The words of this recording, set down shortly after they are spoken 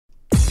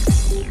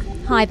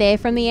Hi there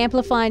from the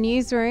Amplify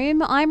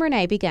Newsroom, I'm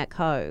Renee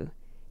Bigatko.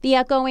 The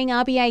outgoing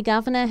RBA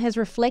Governor has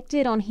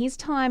reflected on his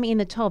time in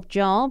the top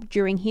job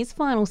during his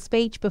final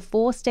speech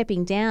before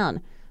stepping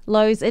down.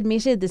 Lowe's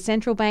admitted the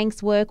central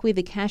bank's work with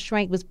the cash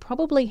rate was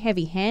probably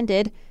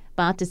heavy-handed,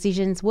 but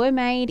decisions were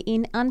made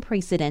in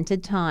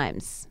unprecedented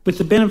times. With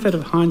the benefit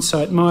of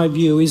hindsight, my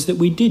view is that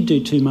we did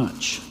do too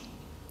much.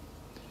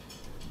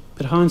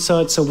 But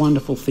hindsight's a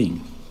wonderful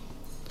thing.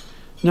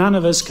 None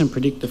of us can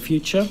predict the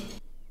future.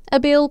 A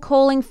bill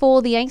calling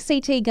for the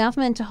ACT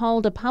government to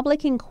hold a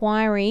public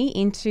inquiry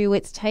into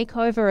its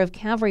takeover of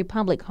Calvary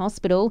Public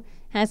Hospital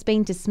has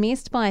been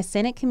dismissed by a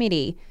Senate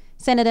committee.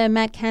 Senator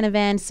Matt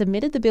Canavan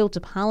submitted the bill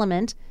to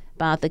Parliament,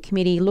 but the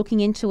committee looking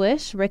into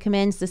it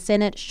recommends the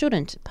Senate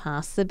shouldn't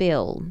pass the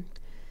bill.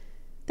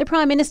 The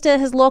Prime Minister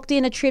has locked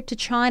in a trip to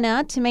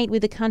China to meet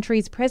with the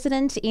country's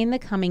president in the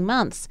coming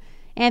months.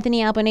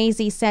 Anthony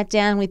Albanese sat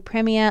down with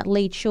Premier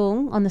Li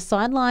Qiang on the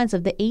sidelines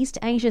of the East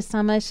Asia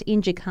Summit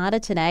in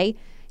Jakarta today.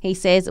 He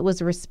says it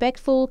was a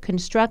respectful,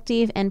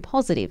 constructive and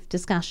positive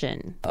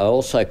discussion. I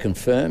also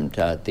confirmed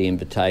the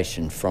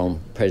invitation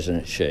from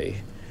President Xi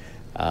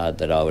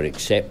that I would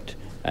accept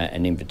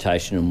an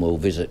invitation and will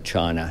visit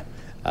China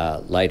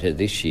later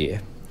this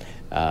year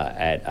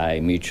at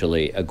a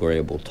mutually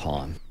agreeable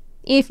time.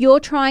 If you're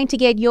trying to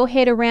get your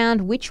head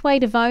around which way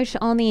to vote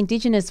on the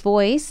Indigenous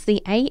voice,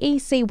 the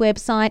AEC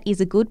website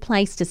is a good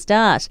place to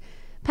start.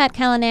 Pat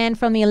Callanan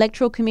from the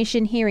Electoral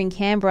Commission here in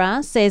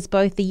Canberra says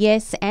both the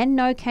yes and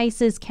no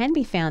cases can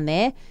be found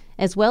there,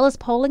 as well as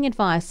polling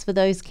advice for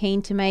those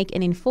keen to make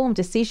an informed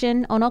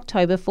decision on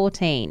October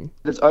 14.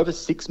 There's over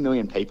 6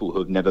 million people who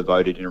have never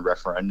voted in a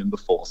referendum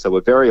before, so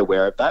we're very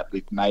aware of that.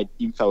 We've made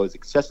info as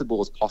accessible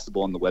as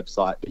possible on the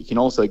website, but you can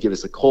also give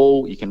us a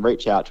call, you can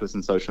reach out to us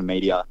on social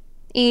media.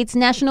 It's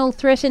National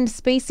Threatened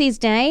Species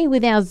Day,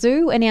 with our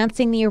zoo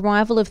announcing the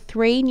arrival of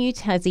 3 new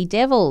Tassie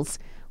devils.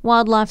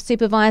 Wildlife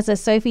Supervisor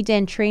Sophie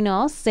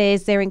Dentrinos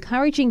says they're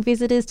encouraging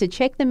visitors to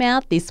check them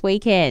out this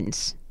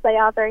weekend. They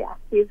are very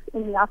active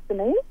in the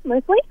afternoon,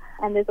 mostly,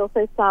 and there's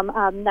also some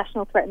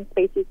National Threatened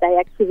Species Day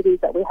activities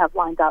that we have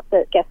lined up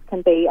that guests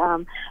can be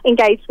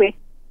engaged with.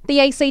 The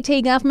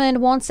ACT government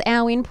wants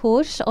our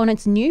input on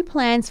its new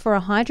plans for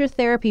a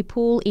hydrotherapy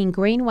pool in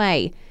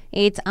Greenway.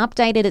 It's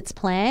updated its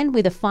plan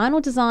with a final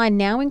design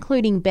now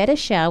including better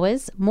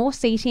showers, more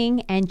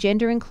seating and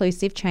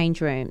gender-inclusive change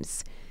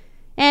rooms.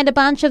 And a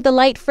bunch of the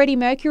late Freddie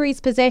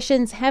Mercury's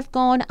possessions have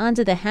gone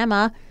under the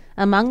hammer.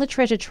 Among the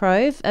treasure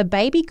trove, a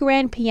baby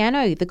grand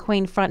piano the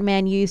Queen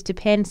frontman used to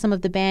pen some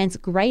of the band's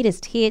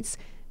greatest hits,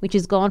 which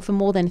has gone for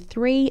more than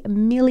 3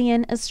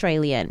 million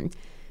Australian.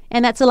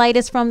 And that's the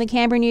latest from the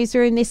Canberra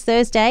Newsroom this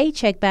Thursday.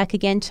 Check back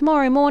again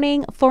tomorrow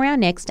morning for our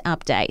next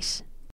update.